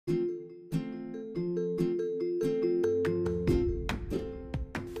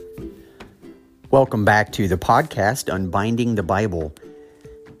Welcome back to the podcast, Unbinding the Bible.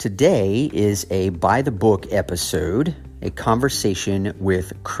 Today is a By the Book episode, a conversation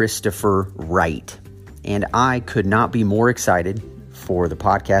with Christopher Wright. And I could not be more excited for the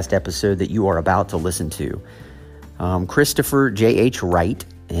podcast episode that you are about to listen to. Christopher J.H. Wright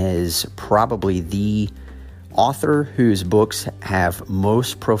is probably the author whose books have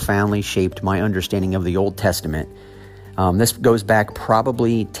most profoundly shaped my understanding of the Old Testament. This goes back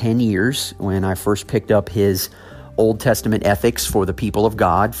probably 10 years when I first picked up his Old Testament ethics for the people of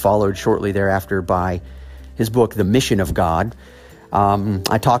God, followed shortly thereafter by his book, The Mission of God.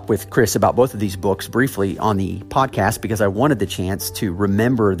 I talked with Chris about both of these books briefly on the podcast because I wanted the chance to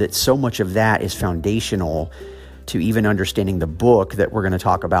remember that so much of that is foundational to even understanding the book that we're going to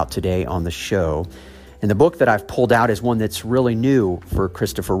talk about today on the show. And the book that I've pulled out is one that's really new for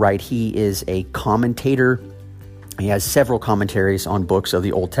Christopher Wright. He is a commentator. He has several commentaries on books of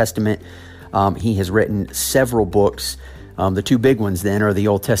the Old Testament. He has written several books. The two big ones then are the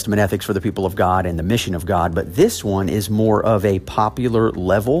Old Testament Ethics for the People of God and the Mission of God. But this one is more of a popular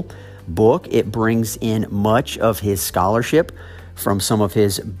level book. It brings in much of his scholarship from some of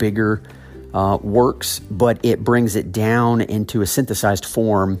his bigger works, but it brings it down into a synthesized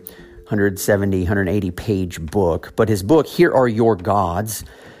form, 170, 180 page book. But his book, Here Are Your Gods,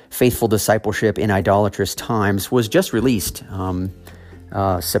 Faithful Discipleship in Idolatrous Times, was just released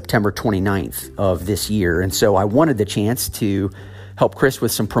September 29th of this year. And so I wanted the chance to help Chris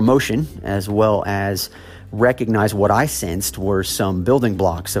with some promotion as well as recognize what I sensed were some building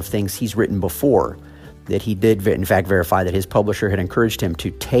blocks of things he's written before, that he did in fact verify that his publisher had encouraged him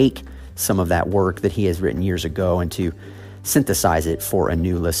to take some of that work that he has written years ago and to synthesize it for a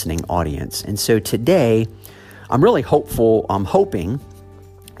new listening audience. And so today, I'm really hopeful, I'm hoping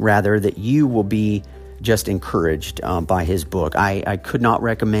rather that you will be just encouraged by his book. I could not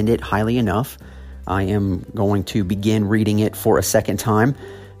recommend it highly enough. I am going to begin reading it for a second time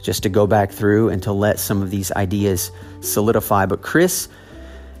just to go back through and to let some of these ideas solidify. But Chris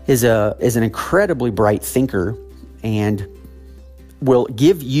is an incredibly bright thinker and will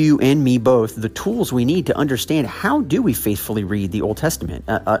give you and me both the tools we need to understand how do we faithfully read the Old Testament,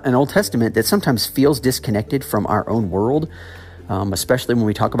 an Old Testament that sometimes feels disconnected from our own world, especially when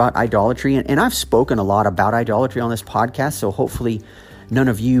we talk about idolatry. And I've spoken a lot about idolatry on this podcast, so hopefully none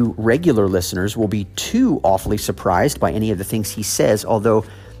of you regular listeners will be too awfully surprised by any of the things he says, although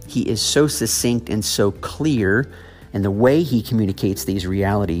he is so succinct and so clear in the way he communicates these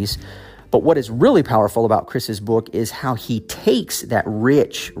realities. But what is really powerful about Chris's book is how he takes that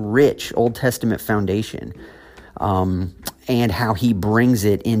rich Old Testament foundation and how he brings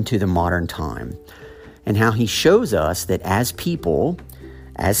it into the modern time. And how he shows us that as people,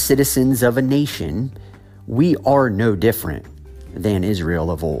 as citizens of a nation, we are no different than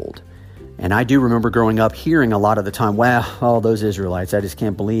Israel of old. And I do remember growing up hearing a lot of the time, wow, those Israelites, I just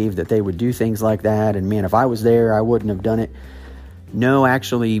can't believe that they would do things like that. And man, if I was there, I wouldn't have done it. No,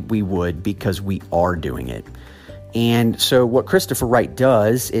 actually, we would, because we are doing it. And so what Christopher Wright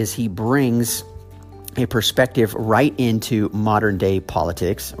does is he brings a perspective right into modern day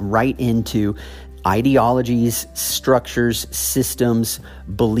politics, right into ideologies, structures, systems,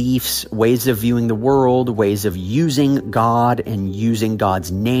 beliefs, ways of viewing the world, ways of using God and using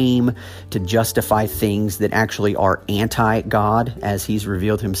God's name to justify things that actually are anti-God, as he's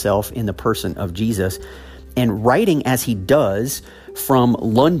revealed himself in the person of Jesus. And writing as he does from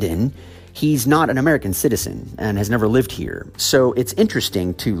London, he's not an American citizen and has never lived here. So it's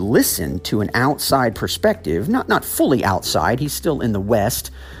interesting to listen to an outside perspective, not fully outside, he's still in the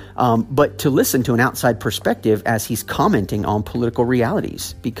West, but to listen to an outside perspective as he's commenting on political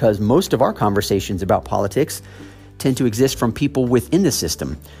realities, because most of our conversations about politics tend to exist from people within the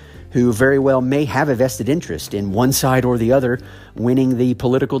system who very well may have a vested interest in one side or the other winning the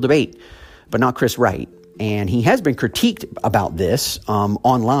political debate, but not Chris Wright. And he has been critiqued about this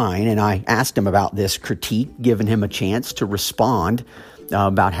online, and I asked him about this critique, giving him a chance to respond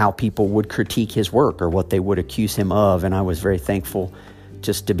about how people would critique his work or what they would accuse him of, and I was very thankful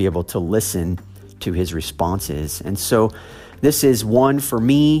just to be able to listen to his responses. And so this is one for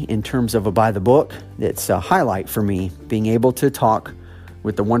me in terms of a by the book. It's a highlight for me, being able to talk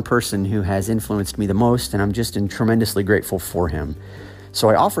with the one person who has influenced me the most, and I'm just tremendously grateful for him. So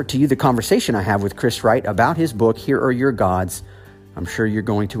I offer to you the conversation I have with Chris Wright about his book, Here Are Your Gods. I'm sure you're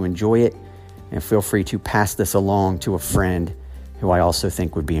going to enjoy it, and feel free to pass this along to a friend who I also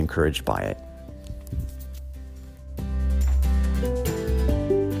think would be encouraged by it.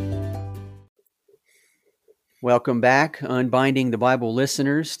 Welcome back, Unbinding the Bible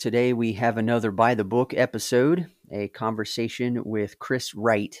listeners. Today we have another By the Book episode, a conversation with Chris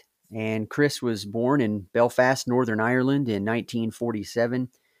Wright. And Chris was born in Belfast, Northern Ireland in 1947.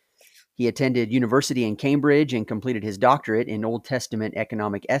 He attended university in Cambridge and completed his doctorate in Old Testament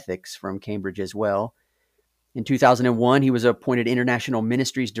economic ethics from Cambridge as well. In 2001, he was appointed International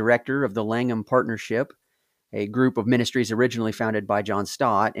Ministries Director of the Langham Partnership, a group of ministries originally founded by John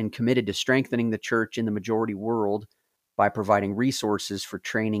Stott and committed to strengthening the church in the majority world by providing resources for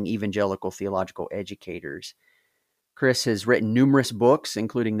training evangelical theological educators. Chris has written numerous books,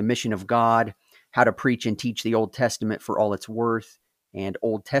 including The Mission of God, How to Preach and Teach the Old Testament for All Its Worth, and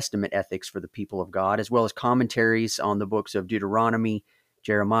Old Testament Ethics for the People of God, as well as commentaries on the books of Deuteronomy,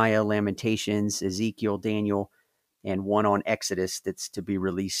 Jeremiah, Lamentations, Ezekiel, Daniel, and one on Exodus that's to be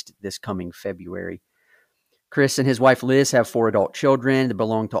released this coming February. Chris and his wife Liz have 4 adult children that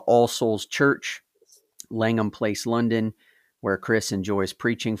belong to All Souls Church, Langham Place, London, where Chris enjoys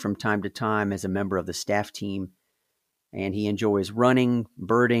preaching from time to time as a member of the staff team. And he enjoys running,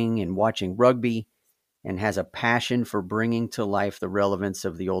 birding, and watching rugby, and has a passion for bringing to life the relevance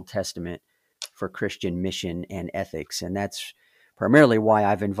of the Old Testament for Christian mission and ethics. And that's primarily why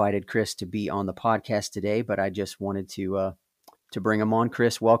I've invited Chris to be on the podcast today, but I just wanted to bring him on.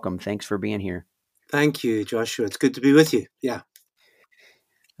 Chris, welcome. Thanks for being here. Thank you, Joshua. It's good to be with you. Yeah.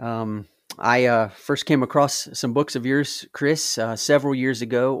 I first came across some books of yours, Chris, several years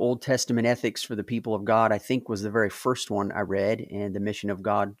ago. Old Testament Ethics for the People of God, I think, was the very first one I read, and The Mission of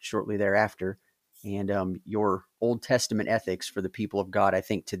God shortly thereafter. And your Old Testament Ethics for the People of God, I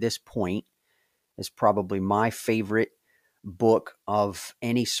think, to this point, is probably my favorite book of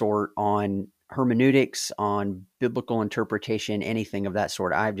any sort on hermeneutics, on biblical interpretation, anything of that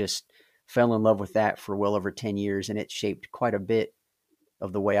sort. I've just fell in love with that for well over 10 years, and it shaped quite a bit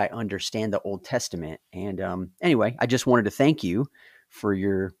of the way I understand the Old Testament. And anyway, I just wanted to thank you for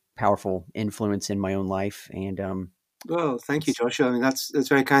your powerful influence in my own life. And Well, thank you, Joshua. I mean, that's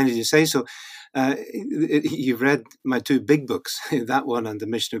very kind of you to say so. You've read my 2 big books. That one and The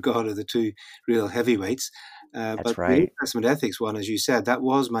Mission of God are the 2 real heavyweights. that's But the Old right. Testament ethics one, as you said, that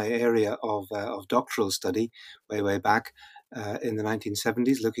was my area of doctoral study way back in the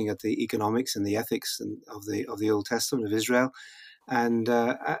 1970s, looking at the economics and the ethics of the Old Testament of Israel. And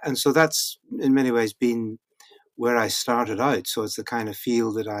so that's in many ways been where I started out. So it's the kind of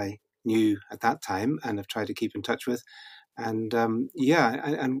field that I knew at that time and have tried to keep in touch with. And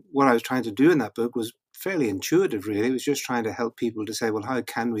what I was trying to do in that book was fairly intuitive, really. It was just trying to help people to say, well, how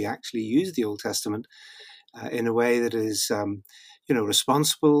can we actually use the Old Testament in a way that is,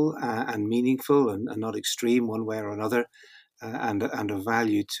 responsible and meaningful and not extreme one way or another, and of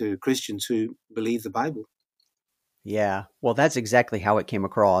value to Christians who believe the Bible. Yeah. Well, that's exactly how it came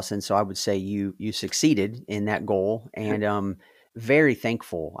across. And so I would say you succeeded in that goal, and very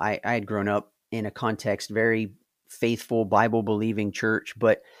thankful. I had grown up in a context, very faithful Bible believing church,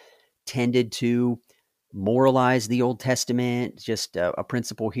 but tended to moralize the Old Testament, just a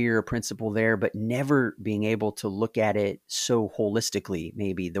principle here, a principle there, but never being able to look at it so holistically,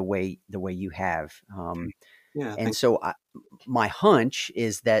 maybe the way you have. Yeah, And thank so my hunch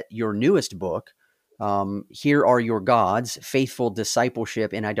is that your newest book, Here Are Your Gods, Faithful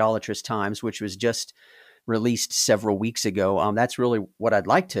Discipleship in Idolatrous Times, which was just released several weeks ago. That's really what I'd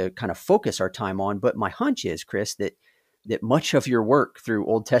like to kind of focus our time on. But my hunch is, Chris, that much of your work through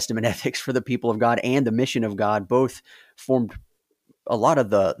Old Testament ethics for the people of God and the mission of God both formed a lot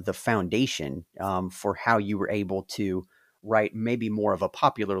of the foundation for how you were able to write maybe more of a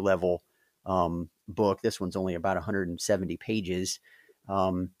popular level book. This one's only about 170 pages.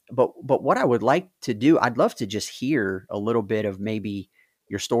 But what I would like to do, I'd love to just hear a little bit of maybe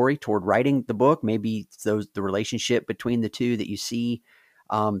your story toward writing the book, maybe the relationship between the two that you see,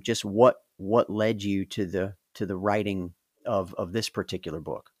 just what led you to the writing of this particular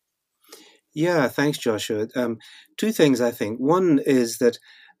book. Yeah, thanks, Joshua. 2 things, I think. One is that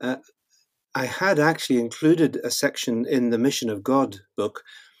uh, I had actually included a section in the Mission of God book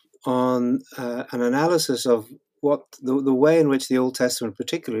on an analysis of what the way in which the Old Testament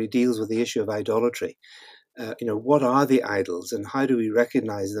particularly deals with the issue of idolatry. What are the idols and how do we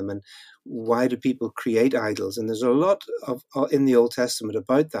recognize them, and why do people create idols? And there's a lot of in the Old Testament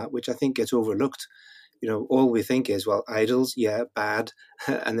about that, which I think gets overlooked. All we think is, well, idols, yeah, bad,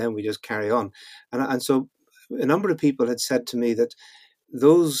 and then we just carry on. And so a number of people had said to me that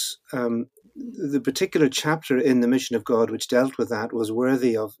those the particular chapter in the Mission of God which dealt with that was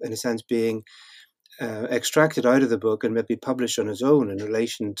worthy of, in a sense, being extracted out of the book and maybe published on its own in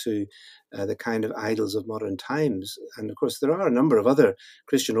relation to the kind of idols of modern times. And of course, there are a number of other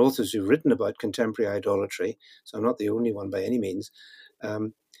Christian authors who've written about contemporary idolatry, so I'm not the only one by any means.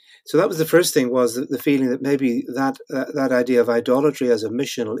 So that was the first thing, was the feeling that maybe that idea of idolatry as a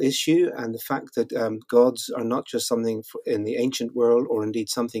missional issue, and the fact that gods are not just something in the ancient world, or indeed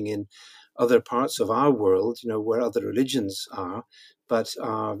something in other parts of our world, where other religions are, but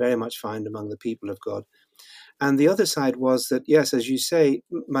are very much found among the people of God. And the other side was that, yes, as you say,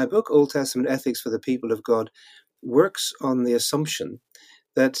 my book, Old Testament Ethics for the People of God, works on the assumption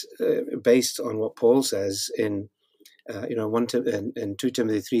that, based on what Paul says in 2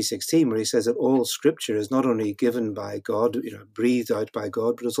 Timothy 3:16, where he says that all Scripture is not only given by God, breathed out by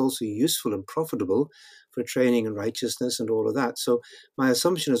God, but is also useful and profitable for training in righteousness and all of that. So my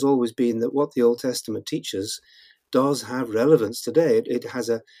assumption has always been that what the Old Testament teaches does have relevance today. It has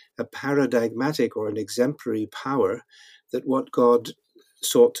a paradigmatic or an exemplary power, that what God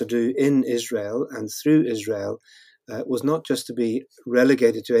sought to do in Israel and through Israel was not just to be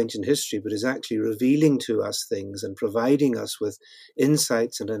relegated to ancient history, but is actually revealing to us things and providing us with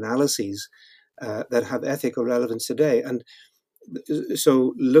insights and analyses that have ethical relevance today. And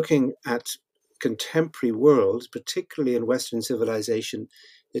so looking at contemporary world, particularly in Western civilization,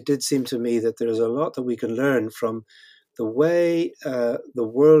 it did seem to me that there is a lot that we can learn from the way the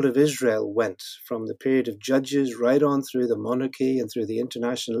world of Israel went from the period of judges right on through the monarchy and through the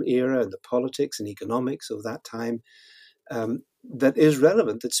international era and the politics and economics of that time, that is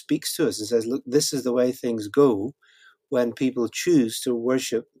relevant, that speaks to us and says, look, this is the way things go when people choose to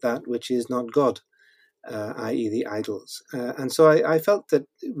worship that which is not God, i.e. the idols. And so I felt that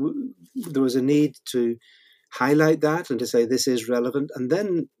there was a need to highlight that and to say this is relevant, and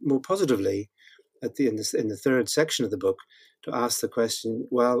then more positively in the third section of the book, to ask the question,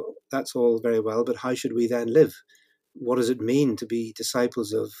 well, that's all very well, but how should we then live? What does it mean to be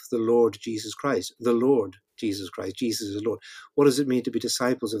disciples of the Lord Jesus Christ? The Lord Jesus Christ. Jesus is Lord. What does it mean to be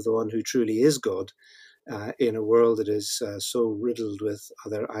disciples of the one who truly is God in a world that is so riddled with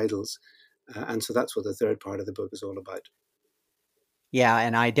other idols? And so that's what the third part of the book is all about. Yeah,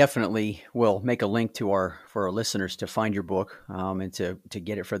 and I definitely will make a link for our listeners to find your book, and to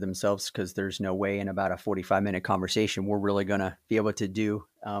get it for themselves, because there's no way in about a 45-minute conversation we're really going to be able to do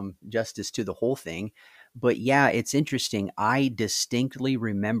justice to the whole thing. But yeah, it's interesting. I distinctly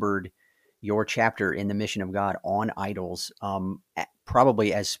remembered your chapter in the Mission of God on idols,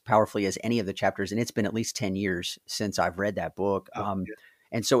 probably as powerfully as any of the chapters, and it's been at least 10 years since I've read that book. Yeah.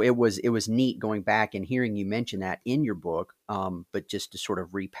 And so it was neat going back and hearing you mention that in your book, but just to sort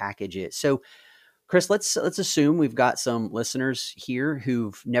of repackage it. So, Chris, let's assume we've got some listeners here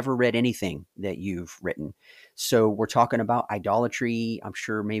who've never read anything that you've written. So we're talking about idolatry. I'm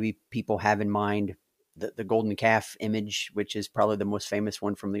sure maybe people have in mind the golden calf image, which is probably the most famous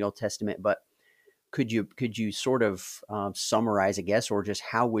one from the Old Testament. But could you sort of summarize, I guess, or just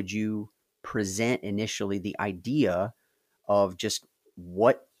how would you present initially the idea of just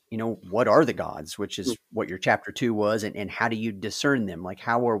what are the gods, which is what your chapter 2 was, and how do you discern them? Like,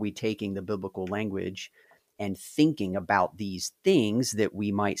 how are we taking the biblical language and thinking about these things that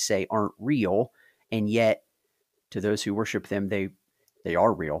we might say aren't real, and yet to those who worship them, they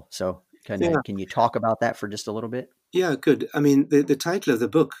are real? So can you talk about that for just a little bit? Yeah, good. I mean, the title of the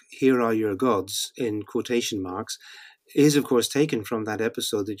book, Here Are Your Gods, in quotation marks, is, of course, taken from that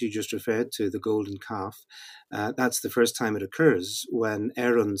episode that you just referred to, the golden calf. That's the first time it occurs, when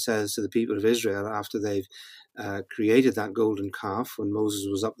Aaron says to the people of Israel, after they've created that golden calf, when Moses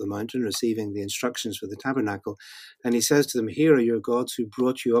was up the mountain receiving the instructions for the tabernacle, and he says to them, here are your gods who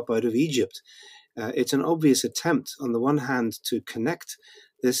brought you up out of Egypt. It's an obvious attempt, on the one hand, to connect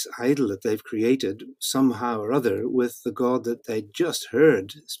this idol that they've created somehow or other with the God that they just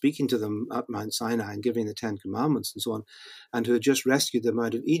heard speaking to them at Mount Sinai and giving the Ten Commandments and so on, and who had just rescued them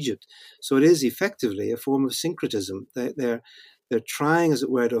out of Egypt. So it is effectively a form of syncretism. They're trying, as it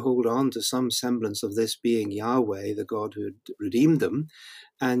were, to hold on to some semblance of this being Yahweh, the God who had redeemed them,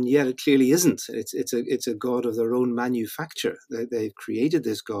 and yet it clearly isn't. It's a God of their own manufacture. They've created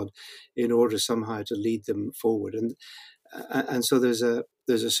this God in order somehow to lead them forward, and so there's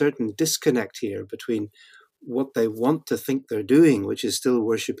a certain disconnect here between what they want to think they're doing, which is still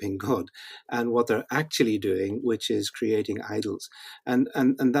worshiping God, and what they're actually doing, which is creating idols. And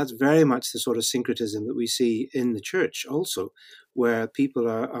that's very much the sort of syncretism that we see in the church also, where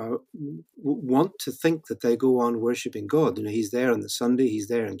people want to think that they go on worshiping God. He's there on the Sunday, he's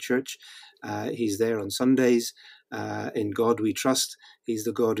there in church, he's there on Sundays. In God we trust. He's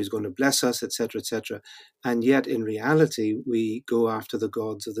the God who's going to bless us, etc., etc. And yet, in reality, we go after the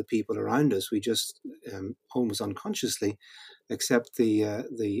gods of the people around us. We just almost unconsciously accept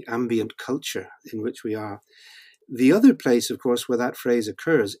the ambient culture in which we are. The other place, of course, where that phrase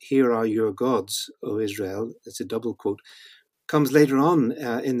occurs, "Here are your gods, O Israel," it's a double quote, comes later on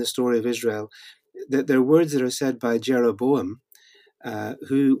in the story of Israel. There are words that are said by Jeroboam,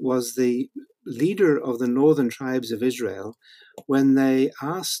 who was the leader of the northern tribes of Israel, when they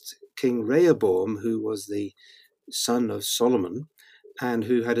asked King Rehoboam, who was the son of Solomon, and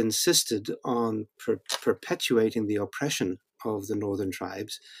who had insisted on perpetuating the oppression of the northern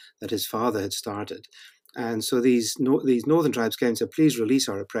tribes that his father had started. And so these northern tribes came and said, please release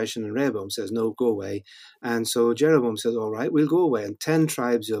our oppression. And Rehoboam says, no, go away. And so Jeroboam says, all right, we'll go away. And 10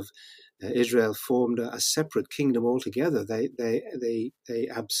 tribes of Israel formed a separate kingdom altogether. They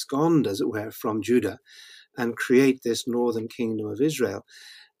abscond, as it were, from Judah and create this northern kingdom of Israel.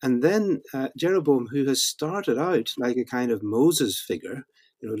 And then Jeroboam, who has started out like a kind of Moses figure,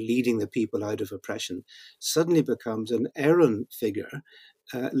 leading the people out of oppression, suddenly becomes an Aaron figure,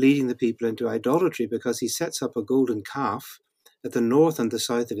 leading the people into idolatry, because he sets up a golden calf at the north and the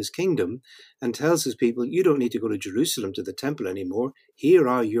south of his kingdom and tells his people, you don't need to go to Jerusalem to the temple anymore. Here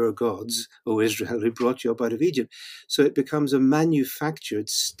are your gods, O Israel, who brought you up out of Egypt. So it becomes a manufactured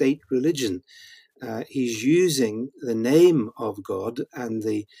state religion. He's using the name of God and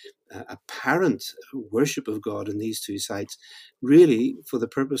the apparent worship of God in these two sites really for the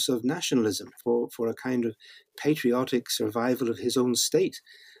purpose of nationalism, for a kind of patriotic survival of his own state.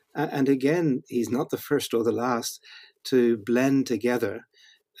 And again, he's not the first or the last to blend together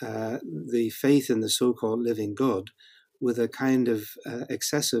the faith in the so-called living God with a kind of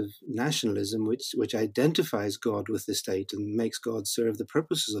excessive nationalism which identifies God with the state and makes God serve the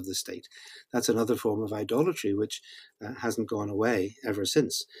purposes of the state. That's another form of idolatry which hasn't gone away ever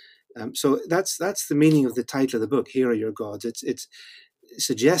since. So that's the meaning of the title of the book, Here Are Your Gods. It's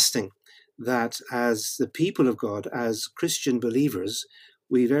suggesting that as the people of God, as Christian believers,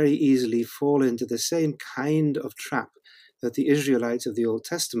 we very easily fall into the same kind of trap that the Israelites of the Old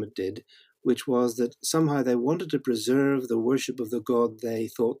Testament did, which was that somehow they wanted to preserve the worship of the God they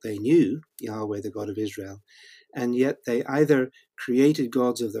thought they knew, Yahweh, the God of Israel, and yet they either created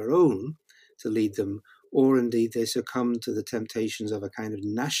gods of their own to lead them, or indeed they succumbed to the temptations of a kind of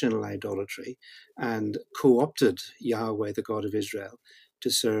national idolatry and co-opted Yahweh, the God of Israel, to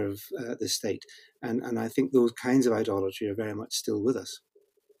serve the state. And I think those kinds of idolatry are very much still with us.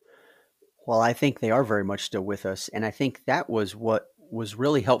 Well, I think they are very much still with us. And I think that was what was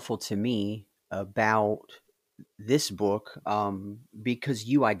really helpful to me about this book, because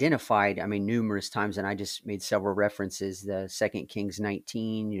you identified, numerous times, and I just made several references, the 2 Kings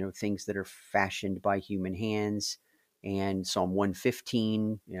 19, things that are fashioned by human hands, and Psalm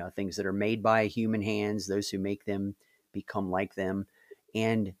 115, things that are made by human hands, those who make them become like them.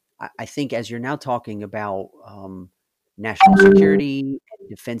 And I think as you're now talking about national security,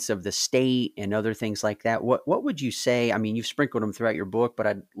 defense of the state, and other things like that, what would you say? You've sprinkled them throughout your book, but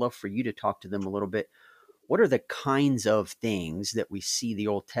I'd love for you to talk to them a little bit. What are the kinds of things that we see the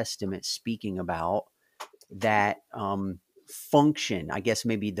Old Testament speaking about that function, I guess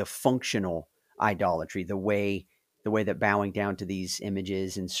maybe the functional idolatry, the way that bowing down to these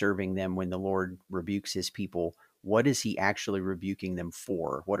images and serving them when the Lord rebukes his people, what is he actually rebuking them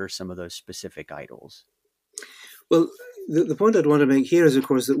for? What are some of those specific idols? Well, the point I'd want to make here is, of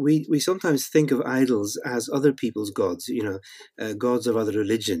course, that we sometimes think of idols as other people's gods, gods of other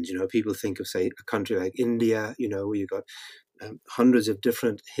religions. People think of, say, a country like India, where you've got hundreds of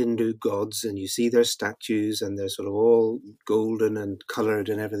different Hindu gods, and you see their statues, and they're sort of all golden and colored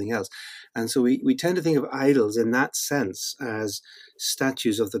and everything else. And so we tend to think of idols in that sense as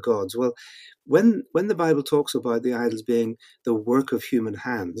statues of the gods. Well, when the Bible talks about the idols being the work of human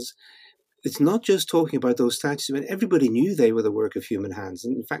hands, it's not just talking about those statues. Everybody knew they were the work of human hands.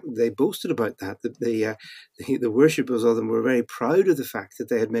 And in fact, they boasted about that the worshippers of them were very proud of the fact that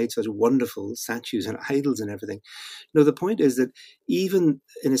they had made such wonderful statues and idols and everything. No, the point is that even,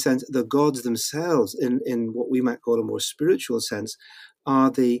 in a sense, the gods themselves, in what we might call a more spiritual sense, are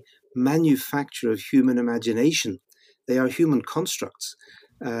the manufacture of human imagination. They are human constructs.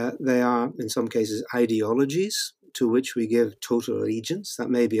 They are, in some cases, ideologies to which we give total allegiance. That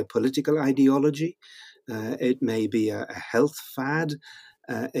may be a political ideology. It may be a health fad.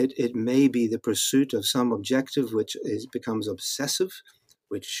 It may be the pursuit of some objective which becomes obsessive,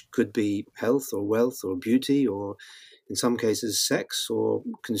 which could be health or wealth or beauty, or in some cases sex or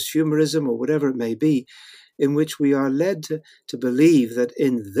consumerism or whatever it may be, in which we are led to believe that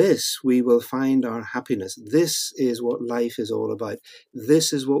in this we will find our happiness. This is what life is all about.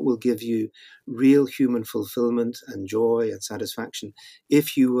 This is what will give you real human fulfillment and joy and satisfaction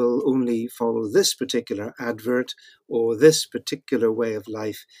if you will only follow this particular advert or this particular way of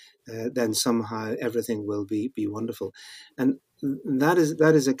life. Then somehow everything will be wonderful. And that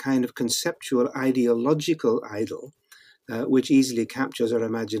is a kind of conceptual ideological idol which easily captures our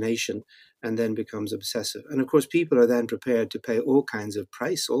imagination and then becomes obsessive. And of course, people are then prepared to pay all kinds of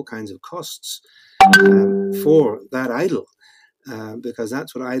price, all kinds of costs for that idol, because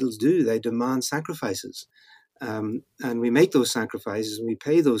that's what idols do. They demand sacrifices. And we make those sacrifices and we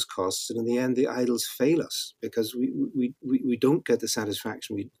pay those costs, and in the end, the idols fail us because we don't get the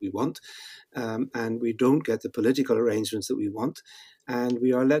satisfaction we want, and we don't get the political arrangements that we want, and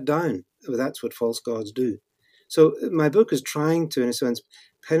we are let down. That's what false gods do. So my book is trying to, in a sense,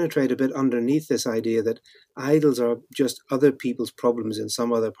 penetrate a bit underneath this idea that idols are just other people's problems in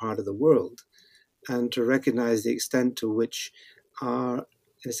some other part of the world, and to recognize the extent to which our,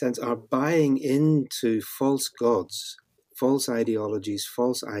 in a sense, our buying into false gods, false ideologies,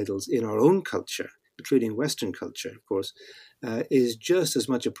 false idols in our own culture, including Western culture, of course, is just as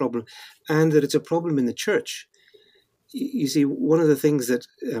much a problem, and that it's a problem in the church. You see, one of the things that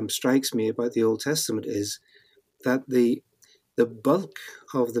strikes me about the Old Testament is that the bulk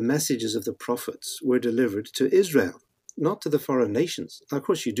of the messages of the prophets were delivered to Israel, not to the foreign nations. Now, of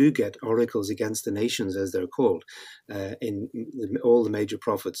course, you do get oracles against the nations, as they're called. All the major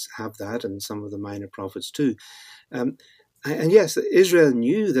prophets have that, and some of the minor prophets too. And yes, Israel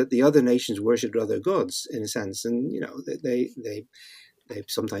knew that the other nations worshipped other gods, in a sense, and they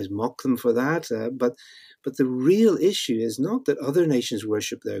sometimes mock them for that. But the real issue is not that other nations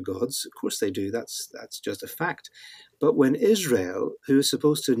worship their gods. Of course they do. That's just a fact. But when Israel, who is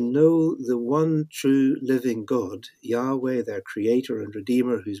supposed to know the one true living God, Yahweh, their creator and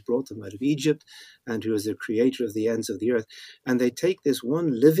redeemer, who's brought them out of Egypt and who is the creator of the ends of the earth, and they take this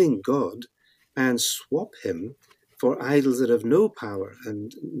one living God and swap him for idols that have no power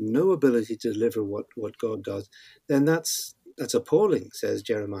and no ability to deliver what God does, then that's appalling, says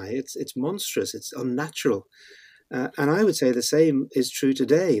Jeremiah. It's monstrous. It's unnatural. And I would say the same is true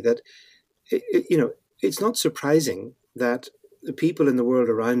today, that it's not surprising that the people in the world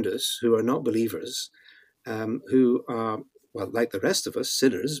around us who are not believers, who are, well, like the rest of us,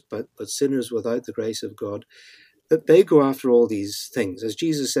 sinners, but sinners without the grace of God, that they go after all these things. As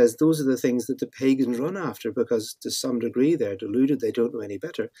Jesus says, those are the things that the pagans run after because to some degree they're deluded, they don't know any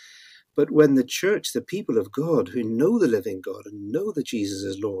better. But when the church, the people of God who know the living God and know that Jesus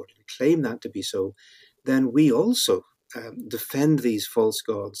is Lord and claim that to be so, then we also defend these false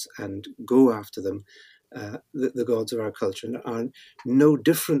gods and go after them, the gods of our culture, and are no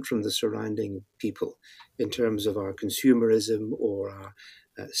different from the surrounding people in terms of our consumerism or our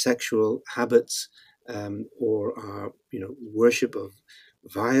sexual habits, or our worship of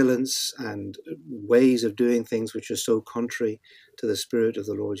violence and ways of doing things which are so contrary to the Spirit of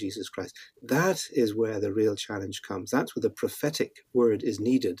the Lord Jesus Christ. That is where the real challenge comes. That's where the prophetic word is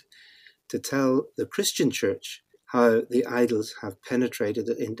needed to tell the Christian church how the idols have penetrated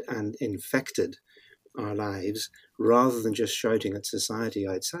and infected our lives, rather than just shouting at society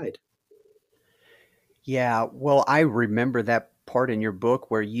outside. Yeah, well, I remember that part in your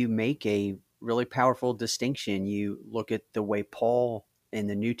book where you make a really powerful distinction. You look at the way Paul in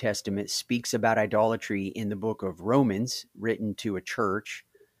the New Testament speaks about idolatry in the book of Romans, written to a church,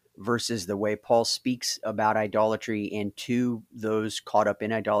 versus the way Paul speaks about idolatry and to those caught up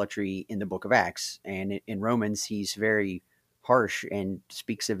in idolatry in the book of Acts. And in Romans, he's very harsh and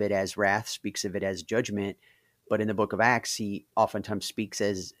speaks of it as wrath, speaks of it as judgment. But in the book of Acts, he oftentimes speaks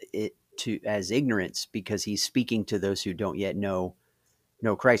as ignorance, because he's speaking to those who don't yet know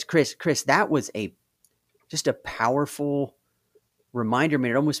Christ. Chris, that was just a powerful reminder. I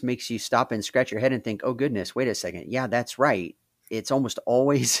mean, it almost makes you stop and scratch your head and think, oh goodness, wait a second. Yeah, that's right. It's almost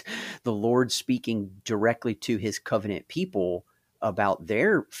always the Lord speaking directly to his covenant people about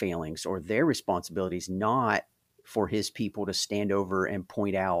their failings or their responsibilities, not for his people to stand over and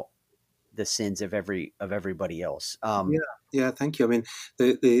point out the sins of everybody else. Yeah, thank you. I mean,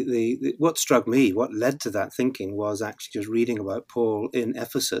 the what struck me, what led to that thinking, was actually just reading about Paul in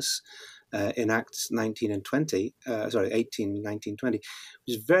Ephesus in Acts 19 and 20, 18, 19, 20, which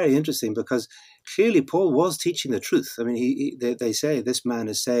is very interesting because clearly Paul was teaching the truth. I mean, they say this man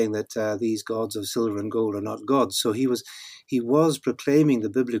is saying that these gods of silver and gold are not gods. So he was proclaiming the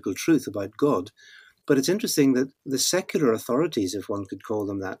biblical truth about God. But it's interesting that the secular authorities, if one could call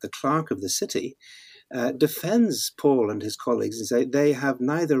them that, the clerk of the city, defends Paul and his colleagues and say they have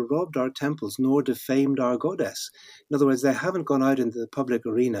neither robbed our temples nor defamed our goddess. In other words, they haven't gone out into the public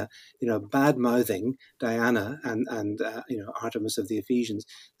arena, bad-mouthing Diana and Artemis of the Ephesians.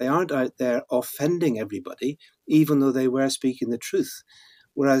 They aren't out there offending everybody, even though they were speaking the truth.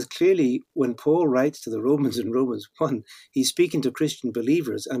 Whereas clearly, when Paul writes to the Romans in Romans 1, he's speaking to Christian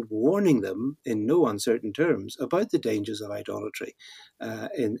believers and warning them in no uncertain terms about the dangers of idolatry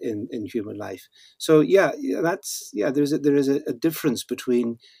in human life. So, there is a difference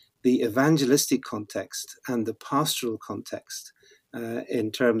between the evangelistic context and the pastoral context.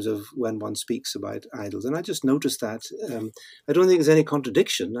 In terms of when one speaks about idols. And I just noticed that. I don't think there's any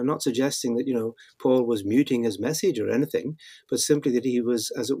contradiction. I'm not suggesting that, Paul was muting his message or anything, but simply that he was,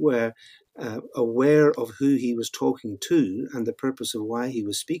 as it were, aware of who he was talking to and the purpose of why he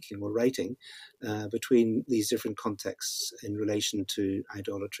was speaking or writing between these different contexts in relation to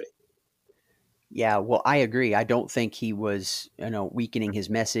idolatry. Yeah, well, I agree. I don't think he was, weakening his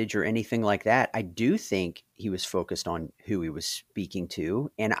message or anything like that. I do think he was focused on who he was speaking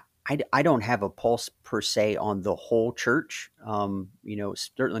to, and I don't have a pulse per se on the whole church.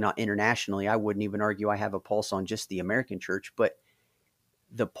 Certainly not internationally. I wouldn't even argue I have a pulse on just the American church, but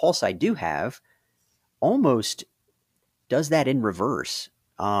the pulse I do have almost does that in reverse.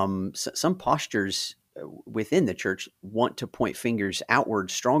 Some postures within the church want to point fingers outward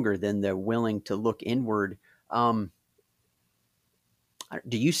stronger than they're willing to look inward. Do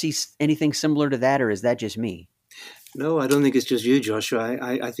you see anything similar to that, or is that just me? No, I don't think it's just you, Joshua.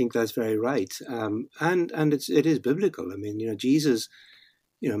 I think that's very right, and it is biblical. I mean, Jesus,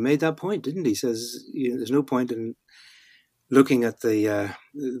 made that point, didn't he? Says there's no point in looking at the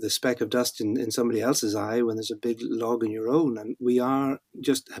speck of dust in somebody else's eye when there's a big log in your own. And we are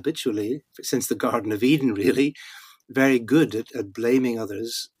just habitually, since the Garden of Eden, really, very good at blaming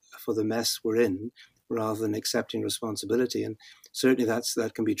others for the mess we're in, rather than accepting responsibility. And certainly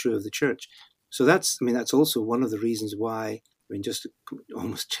that can be true of the church. So that's also one of the reasons why, just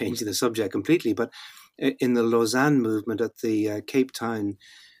almost changing the subject completely, but in the Lausanne movement at the Cape Town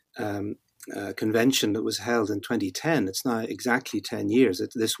convention that was held in 2010, it's now exactly 10 years.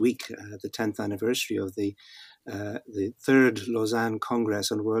 It's this week, the 10th anniversary of the third Lausanne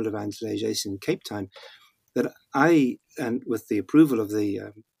Congress on World Evangelization in Cape Town, that I, and with the approval of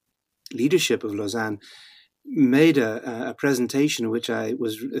the leadership of Lausanne, made a presentation in which I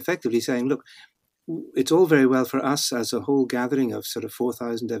was effectively saying, look, it's all very well for us as a whole gathering of sort of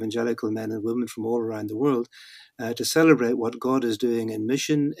 4,000 evangelical men and women from all around the world to celebrate what God is doing in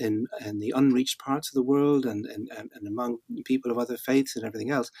mission in the unreached parts of the world and among people of other faiths and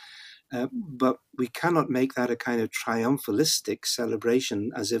everything else. But we cannot make that a kind of triumphalistic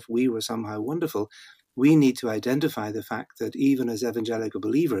celebration as if we were somehow wonderful. We need to identify the fact that even as evangelical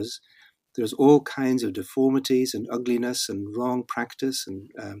believers, there's all kinds of deformities and ugliness and wrong practice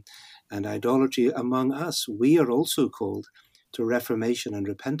and idolatry among us. We are also called to reformation and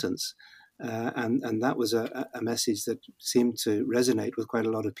repentance. And that was a message that seemed to resonate with quite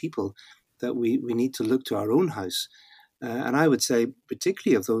a lot of people, that we need to look to our own house. And I would say,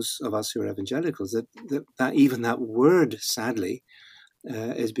 particularly of those of us who are evangelicals, that even that word, sadly,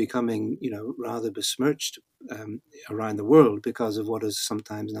 is becoming, rather besmirched around the world because of what is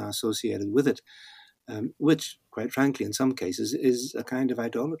sometimes now associated with it, which, quite frankly, in some cases, is a kind of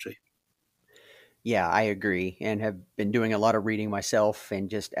idolatry. Yeah, I agree, and have been doing a lot of reading myself, and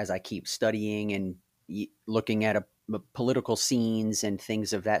just as I keep studying and looking at political scenes and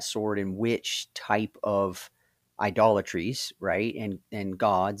things of that sort, and which type of idolatries, right, and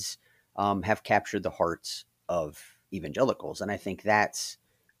gods have captured the hearts of evangelicals, and I think that's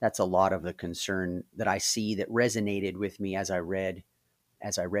a lot of the concern that I see that resonated with me as I read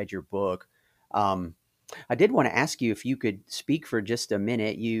your book. I did want to ask you if you could speak for just a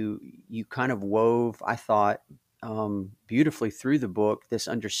minute. You kind of wove, I thought, beautifully through the book, this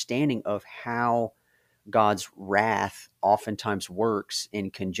understanding of how God's wrath oftentimes works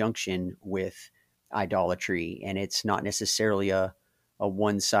in conjunction with idolatry, and it's not necessarily a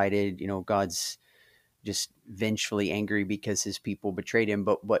one-sided, God's just vengefully angry because his people betrayed him,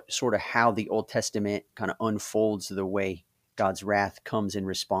 but sort of how the Old Testament kind of unfolds the way God's wrath comes in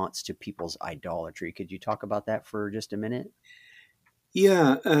response to people's idolatry. Could you talk about that for just a minute?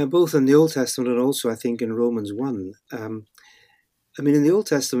 Yeah, both in the Old Testament and also, I think, in Romans 1. In the Old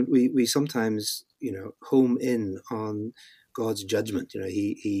Testament, we sometimes, home in on God's judgment.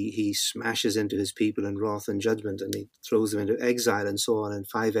 He smashes into his people in wrath and judgment, and he throws them into exile and so on in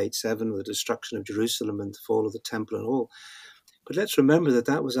 587 with the destruction of Jerusalem and the fall of the temple and all. But let's remember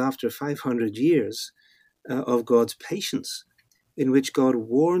that was after 500 years of God's patience, in which God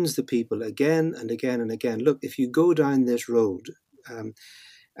warns the people again and again and again, look, if you go down this road,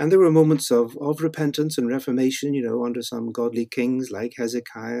 and there were moments of repentance and reformation, under some godly kings like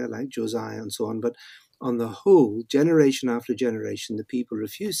Hezekiah, like Josiah, and so on. But on the whole, generation after generation, the people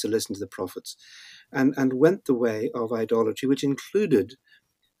refused to listen to the prophets and went the way of idolatry, which included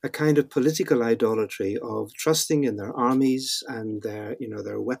a kind of political idolatry of trusting in their armies and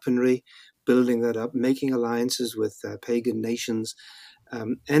their weaponry, building that up, making alliances with pagan nations,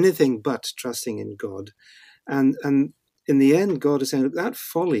 anything but trusting in God. And in the end, God is saying that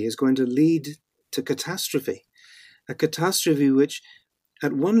folly is going to lead to catastrophe, a catastrophe which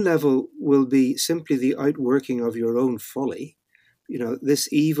at one level will be simply the outworking of your own folly. This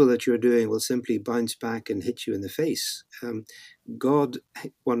evil that you're doing will simply bounce back and hit you in the face. God,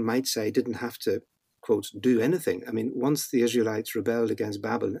 one might say, didn't have to, quote, do anything. I mean, once the Israelites rebelled against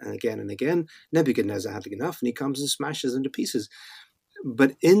Babel and again, Nebuchadnezzar had enough and he comes and smashes into pieces.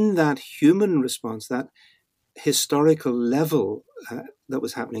 But in that human response, that historical level that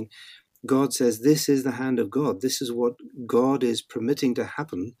was happening, God says, this is the hand of God. This is what God is permitting to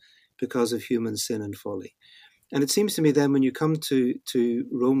happen because of human sin and folly. And it seems to me then when you come to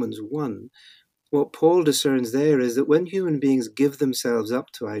Romans 1, what Paul discerns there is that when human beings give themselves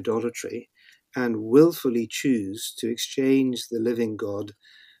up to idolatry and willfully choose to exchange the living God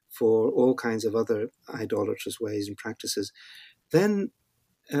for all kinds of other idolatrous ways and practices, then,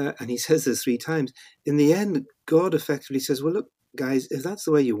 and he says this 3 times, in the end, God effectively says, well, look, guys, if that's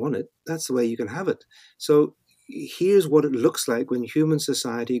the way you want it, that's the way you can have it. So here's what it looks like when human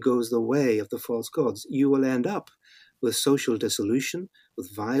society goes the way of the false gods. You will end up with social dissolution,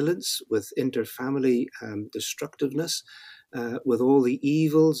 with violence, with interfamily destructiveness, with all the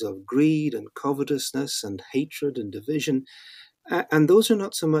evils of greed and covetousness and hatred and division. And those are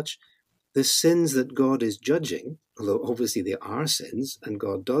not so much the sins that God is judging, although obviously they are sins and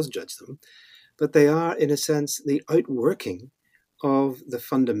God does judge them, but they are, in a sense, the outworking of the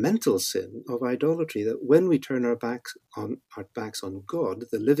fundamental sin of idolatry, that when we turn our backs on God,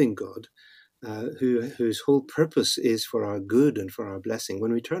 the living God, whose whole purpose is for our good and for our blessing,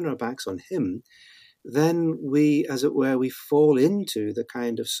 when we turn our backs on him, then we, as it were, we fall into the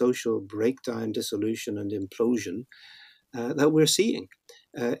kind of social breakdown, dissolution, and implosion that we're seeing.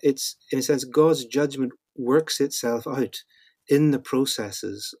 It's, in a sense, God's judgment works itself out in the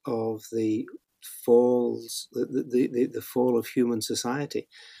processes of the falls, the fall of human society.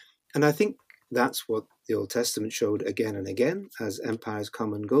 And I think that's what the Old Testament showed again and again. As empires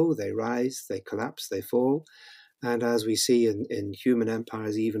come and go, they rise, they collapse, they fall. And as we see in human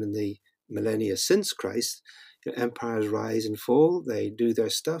empires, even in the millennia since Christ, empires rise and fall, they do their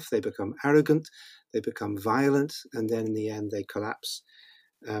stuff, they become arrogant, they become violent, and then in the end they collapse.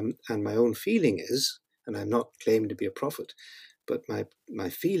 And my own feeling is, and I'm not claiming to be a prophet, but my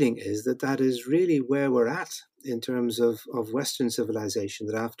feeling is that is really where we're at in terms of Western civilization,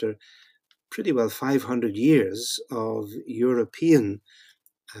 that after pretty well 500 years of European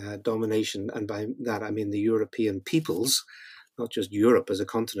domination, and by that I mean the European peoples, not just Europe as a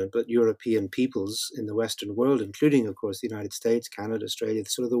continent, but European peoples in the Western world, including, of course, the United States, Canada, Australia,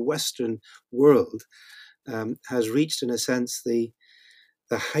 sort of the Western world has reached, in a sense, the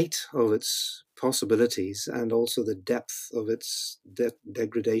height of its possibilities and also the depth of its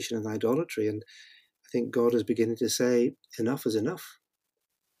degradation and idolatry. And I think God is beginning to say, enough is enough.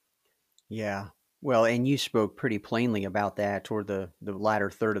 Yeah. Well, and you spoke pretty plainly about that toward the latter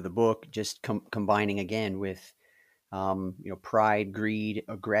third of the book, just combining again with, pride, greed,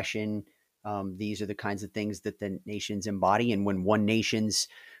 aggression. These are the kinds of things that the nations embody. And when one nation's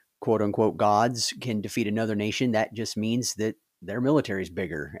quote unquote gods can defeat another nation, that just means that their military is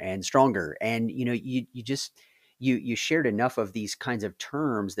bigger and stronger. And, you shared enough of these kinds of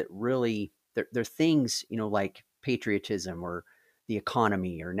terms that really, they're things, like patriotism or the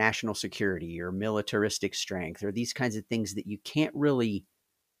economy or national security or militaristic strength or these kinds of things that you can't really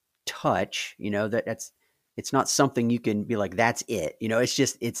touch, it's not something you can be like, that's it.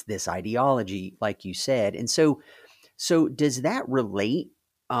 It's this ideology, like you said. And so does that relate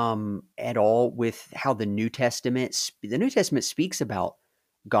at all with how the New Testament speaks about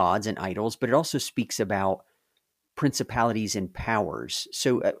gods and idols, but it also speaks about principalities and powers.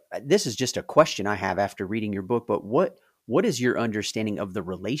 So this is just a question I have after reading your book, but what is your understanding of the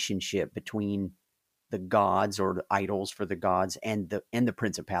relationship between the gods or the idols for the gods and the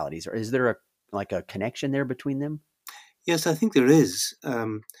principalities? Or is there a connection there between them? Yes, I think there is,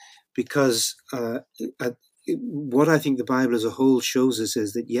 because what I think the Bible as a whole shows us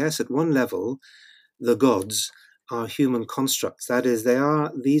is that, yes, at one level, the gods are human constructs. That is,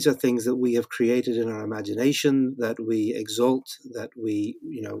 these are things that we have created in our imagination, that we exalt, that we,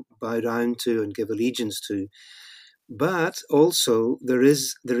 bow down to and give allegiance to. But also there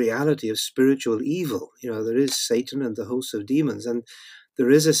is the reality of spiritual evil. There is Satan and the host of demons, and there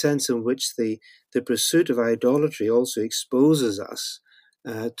is a sense in which the pursuit of idolatry also exposes us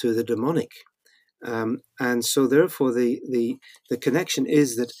to the demonic. And so, therefore, the connection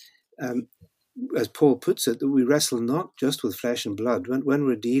is that, as Paul puts it, that we wrestle not just with flesh and blood. When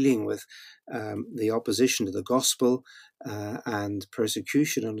we're dealing with the opposition to the gospel and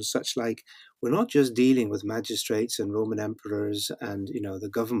persecution and such like, we're not just dealing with magistrates and Roman emperors and the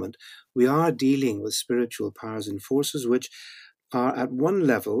government. We are dealing with spiritual powers and forces which are at one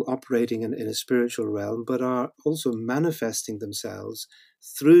level operating in a spiritual realm, but are also manifesting themselves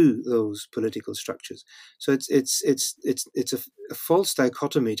through those political structures. So it's a false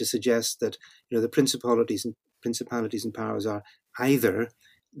dichotomy to suggest that the principalities and powers are either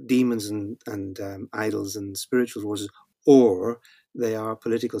demons and idols and spiritual forces, or they are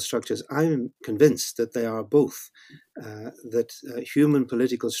political structures. I'm convinced that they are both. That human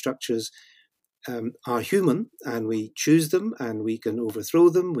political structures are human, and we choose them, and we can overthrow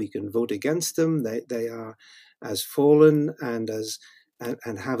them, we can vote against them. They are as fallen and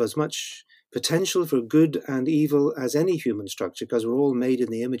have as much potential for good and evil as any human structure, because we're all made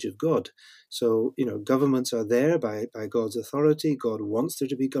in the image of God. So governments are there by God's authority. God wants there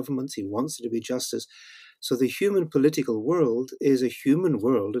to be governments. He wants there to be justice. So the human political world is a human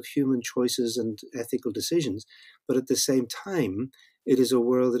world of human choices and ethical decisions, but at the same time, it is a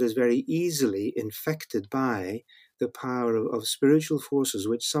world that is very easily infected by the power of spiritual forces,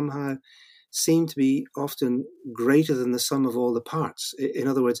 which somehow seem to be often greater than the sum of all the parts. In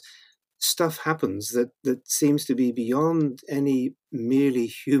other words, stuff happens that seems to be beyond any merely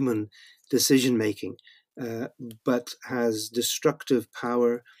human decision-making, but has destructive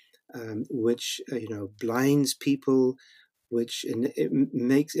power, which blinds people, which it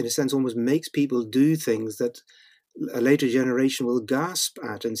makes, in a sense, almost makes people do things that a later generation will gasp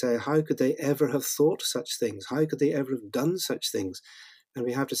at and say, how could they ever have thought such things? How could they ever have done such things? And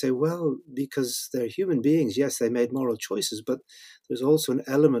we have to say, well, because they're human beings, yes, they made moral choices, but there's also an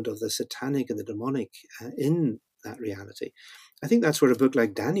element of the satanic and the demonic in that reality. I think that's where a book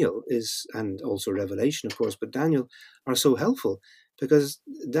like Daniel is, and also Revelation, of course, but Daniel are so helpful, because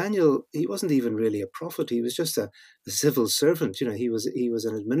Daniel, he wasn't even really a prophet. He was just a civil servant. He was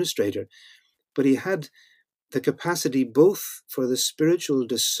an administrator, but he had the capacity both for the spiritual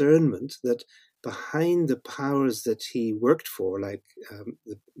discernment that behind the powers that he worked for, like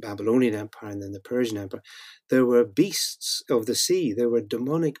the Babylonian Empire and then the Persian Empire, there were beasts of the sea. There were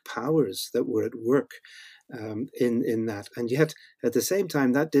demonic powers that were at work in that. And yet, at the same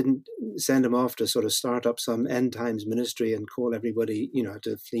time, that didn't send him off to sort of start up some end times ministry and call everybody,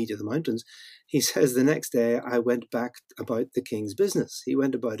 to flee to the mountains. He says, the next day, I went back about the king's business. He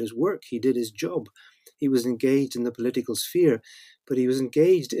went about his work. He did his job. He was engaged in the political sphere, but he was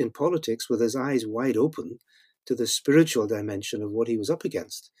engaged in politics with his eyes wide open to the spiritual dimension of what he was up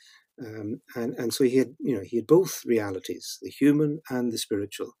against. And so he had both realities, the human and the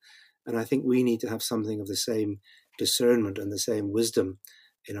spiritual. And I think we need to have something of the same discernment and the same wisdom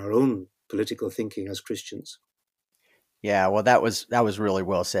in our own political thinking as Christians. Yeah, well, that was really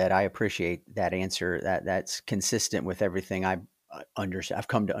well said. I appreciate that answer. That's consistent with everything I've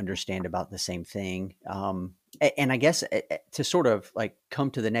come to understand about the same thing. And I guess to sort of like come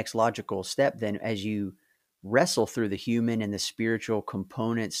to the next logical step, then, as you wrestle through the human and the spiritual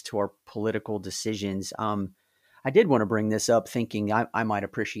components to our political decisions, I did want to bring this up, thinking I might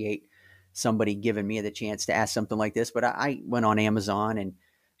appreciate somebody giving me the chance to ask something like this. But I went on Amazon and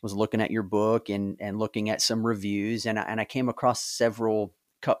was looking at your book and looking at some reviews, and I came across several,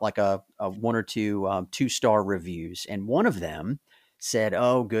 like a one or two 2-star reviews, and one of them said,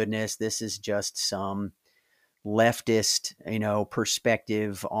 "Oh goodness, this is just some leftist,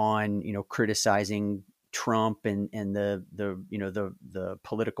 perspective on, criticizing Trump and the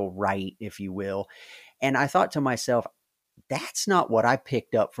political right, if you will." And I thought to myself, that's not what I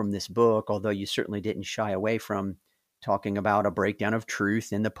picked up from this book, although you certainly didn't shy away from talking about a breakdown of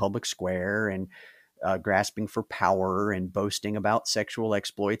truth in the public square and grasping for power and boasting about sexual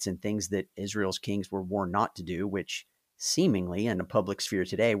exploits and things that Israel's kings were warned not to do, which seemingly in the public sphere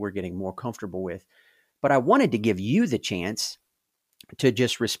today we're getting more comfortable with. But I wanted to give you the chance to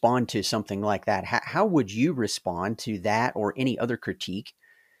just respond to something like that. How would you respond to that, or any other critique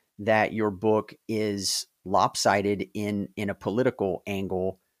that your book is lopsided in a political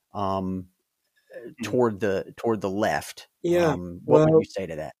angle toward the left? Yeah. What would you say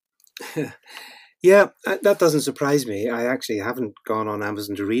to that? Yeah, that doesn't surprise me. I actually haven't gone on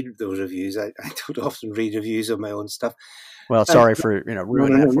Amazon to read those reviews. I don't often read reviews of my own stuff. Well, sorry for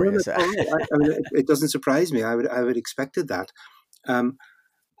ruining that for you. I mean, it doesn't surprise me. I would expected that.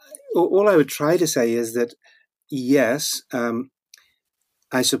 All I would try to say is that yes,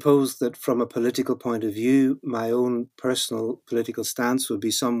 I suppose that from a political point of view, my own personal political stance would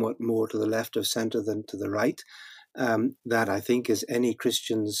be somewhat more to the left of centre than to the right. That I think is any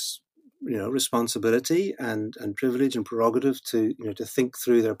Christian's, responsibility and privilege and prerogative to to think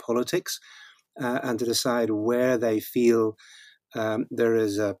through their politics and to decide where they feel there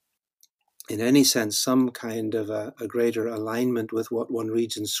is in any sense, some kind of a greater alignment with what one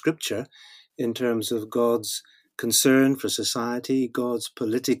reads in Scripture in terms of God's concern for society, God's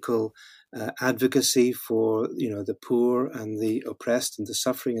political advocacy for the poor and the oppressed and the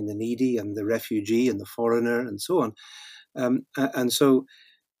suffering and the needy and the refugee and the foreigner and so on. And so,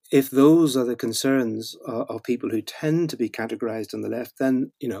 if those are the concerns of people who tend to be categorized on the left,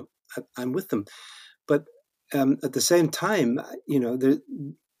 then I'm with them. But at the same time,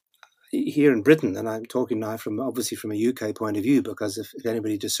 here in Britain, and I'm talking now obviously from a UK point of view, because if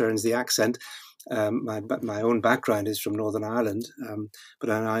anybody discerns the accent, my own background is from Northern Ireland, but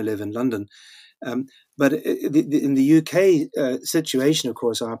I live in London. But in the UK situation, of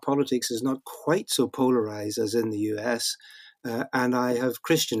course, our politics is not quite so polarized as in the US. And I have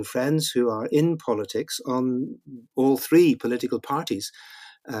Christian friends who are in politics on all three political parties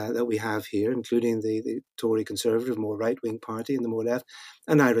that we have here, including the Tory Conservative, more right-wing party, and the more left.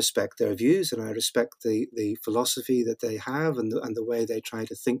 And I respect their views, and I respect the philosophy that they have, and the way they try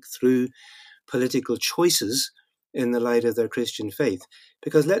to think through political choices in the light of their Christian faith.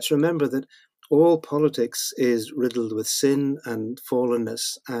 Because let's remember that all politics is riddled with sin and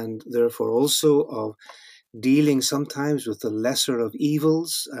fallenness, and therefore also of dealing sometimes with the lesser of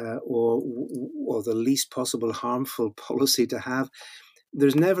evils or the least possible harmful policy to have.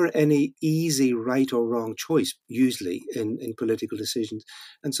 There's never any easy right or wrong choice, usually, in political decisions.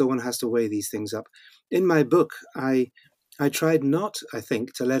 And so one has to weigh these things up. In my book, I tried not, I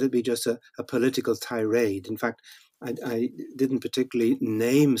think, to let it be just a political tirade. In fact, I didn't particularly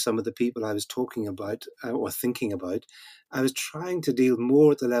name some of the people I was talking about or thinking about. I was trying to deal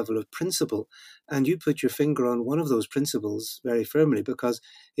more at the level of principle. And you put your finger on one of those principles very firmly, because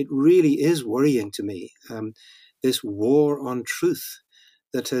it really is worrying to me, this war on truth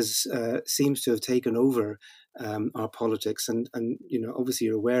that has seems to have taken over our politics, and obviously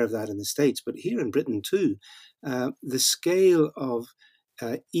you're aware of that in the States, but here in Britain too, the scale of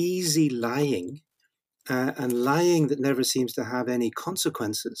easy lying and lying that never seems to have any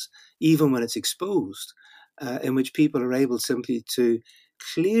consequences, even when it's exposed, in which people are able simply to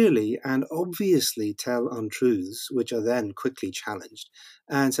clearly and obviously tell untruths, which are then quickly challenged,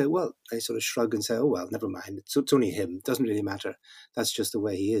 and say, well, they sort of shrug and say, oh, well, never mind. It's only him. It doesn't really matter. That's just the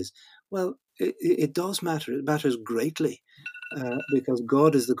way he is. Well, it does matter. It matters greatly because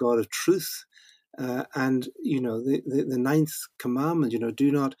God is the God of truth. And, the ninth commandment,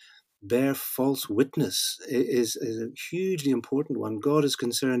 do not bear false witness is a hugely important one. God is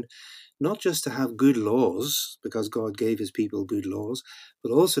concerned not just to have good laws, because God gave his people good laws,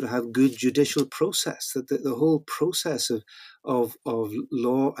 but also to have good judicial process, that the whole process of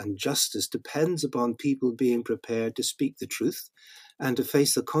law and justice depends upon people being prepared to speak the truth and to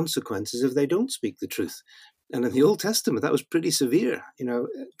face the consequences if they don't speak the truth. And in the Old Testament, that was pretty severe.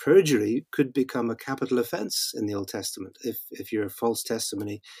 Perjury could become a capital offense in the Old Testament if your false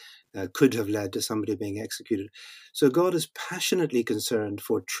testimony could have led to somebody being executed. So God is passionately concerned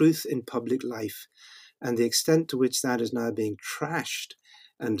for truth in public life, and the extent to which that is now being trashed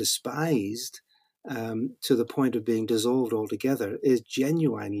and despised to the point of being dissolved altogether is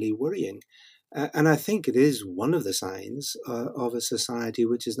genuinely worrying. And I think it is one of the signs of a society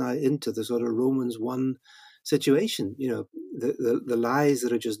which is now into the sort of Romans 1 situation. The lies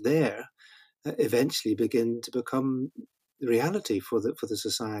that are just there eventually begin to become reality for the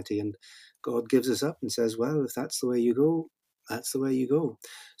society, and God gives us up and says, well, if that's the way you go, that's the way you go.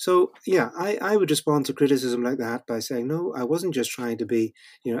 So yeah, I would respond to criticism like that by saying, no, I wasn't just trying to be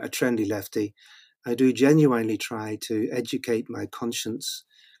a trendy lefty. I do genuinely try to educate my conscience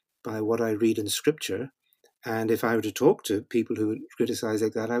by what I read in Scripture. And if I were to talk to people who would criticize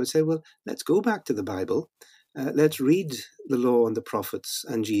like that, I would say, well, let's go back to the Bible. Let's read the law and the prophets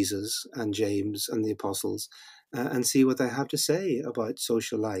and Jesus and James and the apostles and see what they have to say about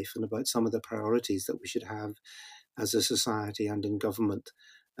social life and about some of the priorities that we should have as a society and in government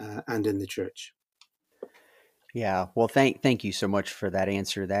and in the church. Yeah, well, thank you so much for that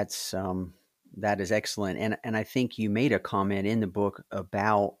answer. That is excellent, and I think you made a comment in the book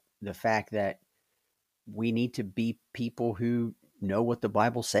about the fact that we need to be people who know what the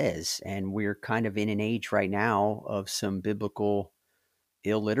Bible says, and we're kind of in an age right now of some biblical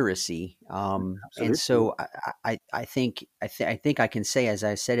illiteracy. And Absolutely. so I think I think I can say, as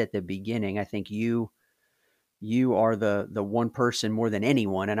I said at the beginning, I think you you are the one person more than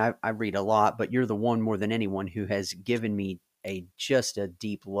anyone, and I read a lot, but you're the one more than anyone who has given me just a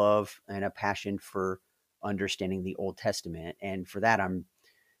deep love and a passion for understanding the Old Testament, and for that I'm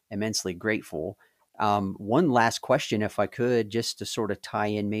immensely grateful. One last question, if I could, just to sort of tie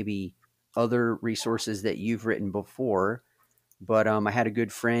in maybe other resources that you've written before. But I had a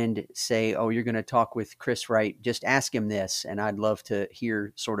good friend say, "Oh, you're going to talk with Chris Wright. Just ask him this," and I'd love to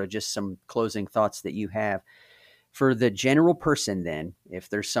hear sort of just some closing thoughts that you have for the general person. Then, if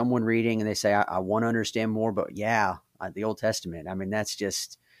there's someone reading and they say, "I want to understand more," but yeah, the Old Testament. I mean, that's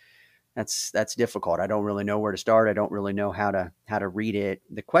difficult. I don't really know where to start. I don't really know how to read it.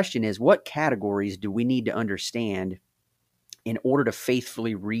 The question is, what categories do we need to understand in order to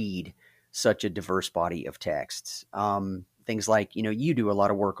faithfully read such a diverse body of texts? Things like, you do a lot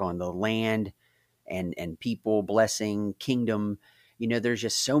of work on the land and people, blessing, kingdom. There's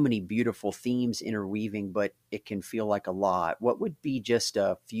just so many beautiful themes interweaving, but it can feel like a lot. What would be just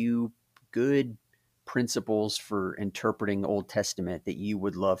a few good principles for interpreting Old Testament that you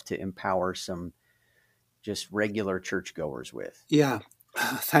would love to empower some just regular churchgoers with? Yeah,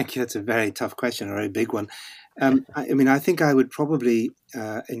 thank you. That's a very tough question, a very big one. I mean, I think I would probably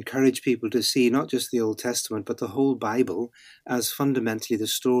encourage people to see not just the Old Testament, but the whole Bible as fundamentally the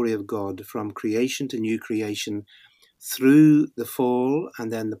story of God from creation to new creation, through the fall,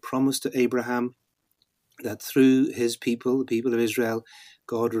 and then the promise to Abraham that through his people, the people of Israel,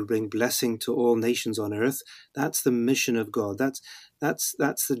 God would bring blessing to all nations on earth. That's the mission of God. That's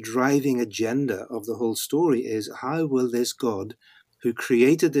the driving agenda of the whole story, is how will this God who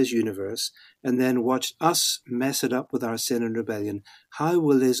created this universe and then watched us mess it up with our sin and rebellion, how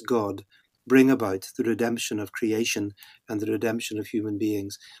will this God bring about the redemption of creation and the redemption of human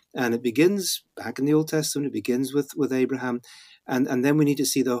beings? And it begins back in the Old Testament. It begins with Abraham. And then we need to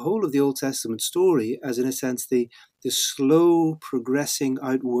see the whole of the Old Testament story as, in a sense, the slow progressing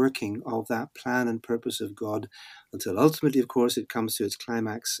outworking of that plan and purpose of God, until ultimately, of course, it comes to its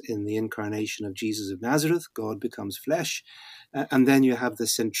climax in the incarnation of Jesus of Nazareth. God becomes flesh. And then you have the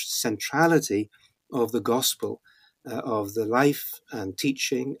centrality of the gospel, of the life and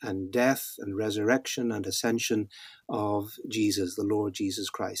teaching and death and resurrection and ascension of Jesus, the Lord Jesus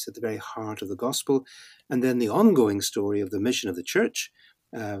Christ, at the very heart of the gospel. And then the ongoing story of the mission of the church,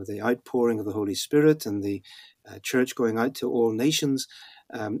 the outpouring of the Holy Spirit and the church going out to all nations.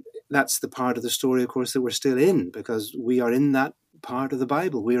 That's the part of the story, of course, that we're still in, because we are in that part of the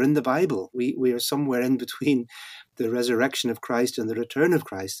Bible. We are in the Bible. We are somewhere in between the resurrection of Christ and the return of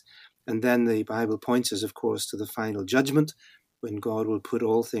Christ. And then the Bible points us, of course, to the final judgment, when God will put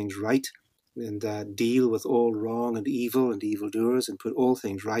all things right and deal with all wrong and evildoers and put all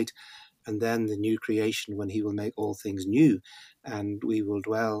things right. And then the new creation, when he will make all things new, and we will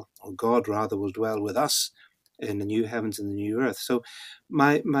dwell, or God rather will dwell with us in the new heavens and the new earth. So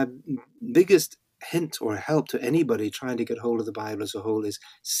my biggest hint or help to anybody trying to get hold of the Bible as a whole is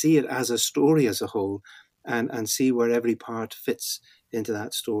see it as a story as a whole, and see where every part fits into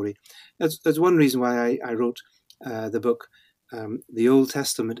that story. That's one reason why I wrote the book, The Old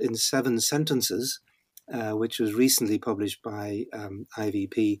Testament in 7 Sentences, which was recently published by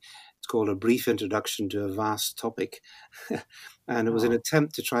IVP. It's called A Brief Introduction to a Vast Topic. And it was an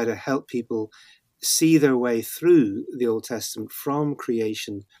attempt to try to help people see their way through the Old Testament from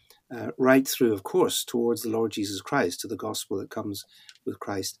creation right through, of course, towards the Lord Jesus Christ, to the gospel that comes with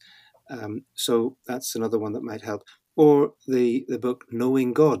Christ. So that's another one that might help. Or the book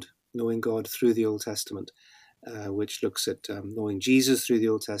Knowing God through the Old Testament, which looks at knowing Jesus through the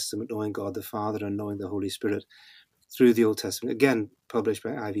Old Testament, knowing God the Father, and knowing the Holy Spirit through the Old Testament, again, published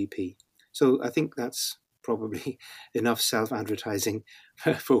by IVP. So I think that's probably enough self-advertising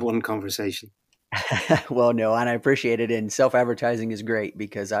for one conversation. Well, no, and I appreciate it. And self-advertising is great,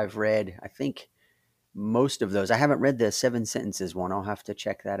 because I've read, I think, most of those. I haven't read the 7 Sentences one. I'll have to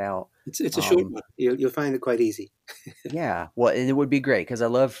check that out. It's a short one. You'll find it quite easy. Yeah, well, and it would be great, because I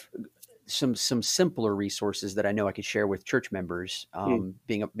love some simpler resources that I know I could share with church members.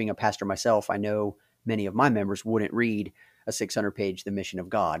 Being a pastor myself, I know many of my members wouldn't read a 600-page The Mission of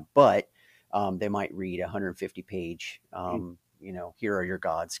God, but they might read a 150-page, Here Are Your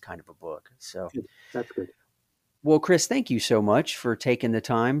Gods kind of a book. So Good. That's good. well, Chris, thank you so much for taking the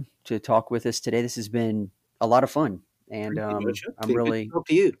time to talk with us today. This has been a lot of fun, and Thank you, Joshua. I'm Good to really, talk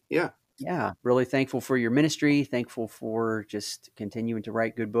to you. Yeah. really thankful for your ministry. Thankful for just continuing to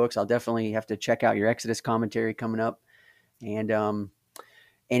write good books. I'll definitely have to check out your Exodus commentary coming up. And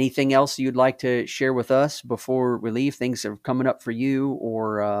anything else you'd like to share with us before we leave? Things that are coming up for you,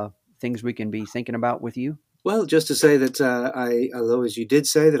 or things we can be thinking about with you? Well, just to say that although as you did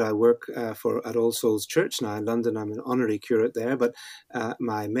say that I work at All Souls Church now in London, I'm an honorary curate there, but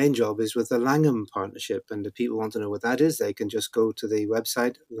my main job is with the Langham Partnership. And if people want to know what that is, they can just go to the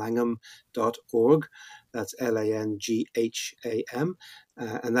website langham.org. That's Langham.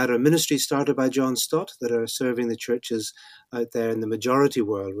 And that are ministries started by John Stott that are serving the churches out there in the majority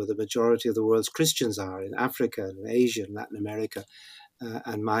world, where the majority of the world's Christians are, in Africa and Asia and Latin America.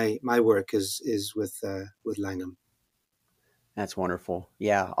 And my work is with Langham. That's wonderful.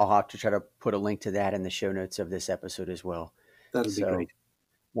 Yeah, I'll have to try to put a link to that in the show notes of this episode as well. That'll be great.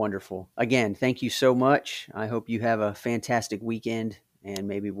 Wonderful. Again, thank you so much. I hope you have a fantastic weekend, and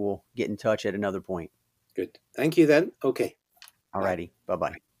maybe we'll get in touch at another point. Good. Thank you then. Okay. All righty.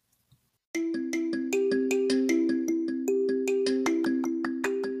 Bye-bye.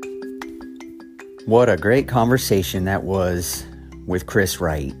 What a great conversation that was with Chris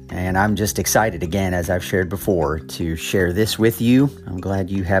Wright. And I'm just excited again, as I've shared before, to share this with you. I'm glad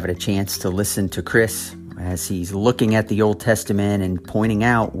you have a chance to listen to Chris as he's looking at the Old Testament and pointing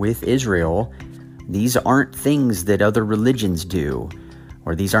out with Israel, these aren't things that other religions do,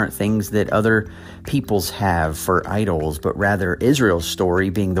 or these aren't things that other peoples have for idols, but rather Israel's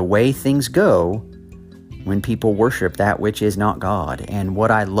story being the way things go when people worship that which is not God. And what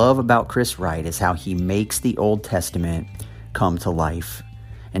I love about Chris Wright is how he makes the Old Testament come to life,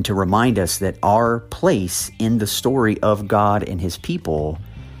 and to remind us that our place in the story of God and his people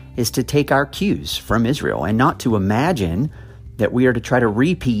is to take our cues from Israel, and not to imagine that we are to try to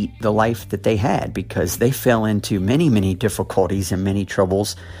repeat the life that they had, because they fell into many, many difficulties and many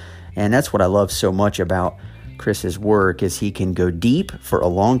troubles. And that's what I love so much about Chris's work, is he can go deep for a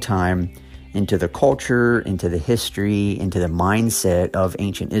long time into the culture, into the history, into the mindset of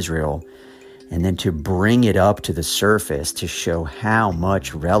ancient Israel, and then to bring it up to the surface to show how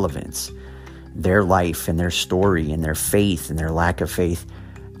much relevance their life and their story and their faith and their lack of faith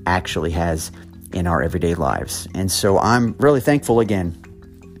actually has in our everyday lives. And so I'm really thankful again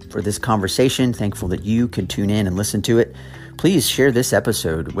for this conversation, thankful that you can tune in and listen to it. Please share this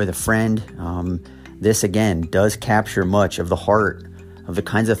episode with a friend. This, again, does capture much of the heart of the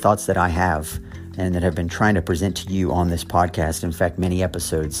kinds of thoughts that I have and that have been trying to present to you on this podcast. In fact, many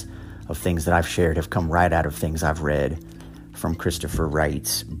episodes of things that I've shared have come right out of things I've read from Christopher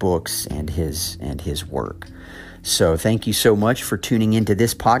Wright's books and his work. So thank you so much for tuning into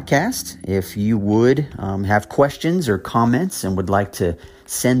this podcast. If you would have questions or comments and would like to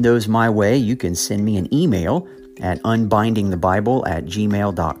send those my way, you can send me an email at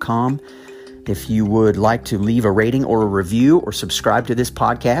unbindingthebible@gmail.com. If you would like to leave a rating or a review or subscribe to this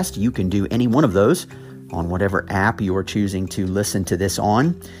podcast, you can do any one of those on whatever app you are choosing to listen to this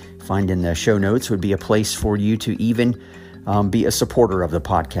on. Find in the show notes would be a place for you to even be a supporter of the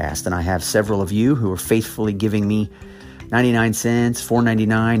podcast. And I have several of you who are faithfully giving me 99 cents,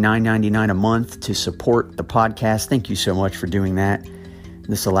 $4.99, $9.99 a month to support the podcast. Thank you so much for doing that.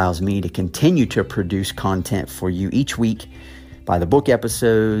 This allows me to continue to produce content for you each week, by the book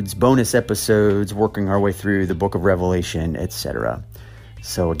episodes, bonus episodes, working our way through the book of Revelation, etc.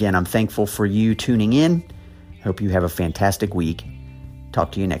 So again, I'm thankful for you tuning in. Hope you have a fantastic week.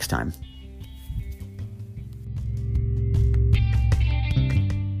 Talk to you next time.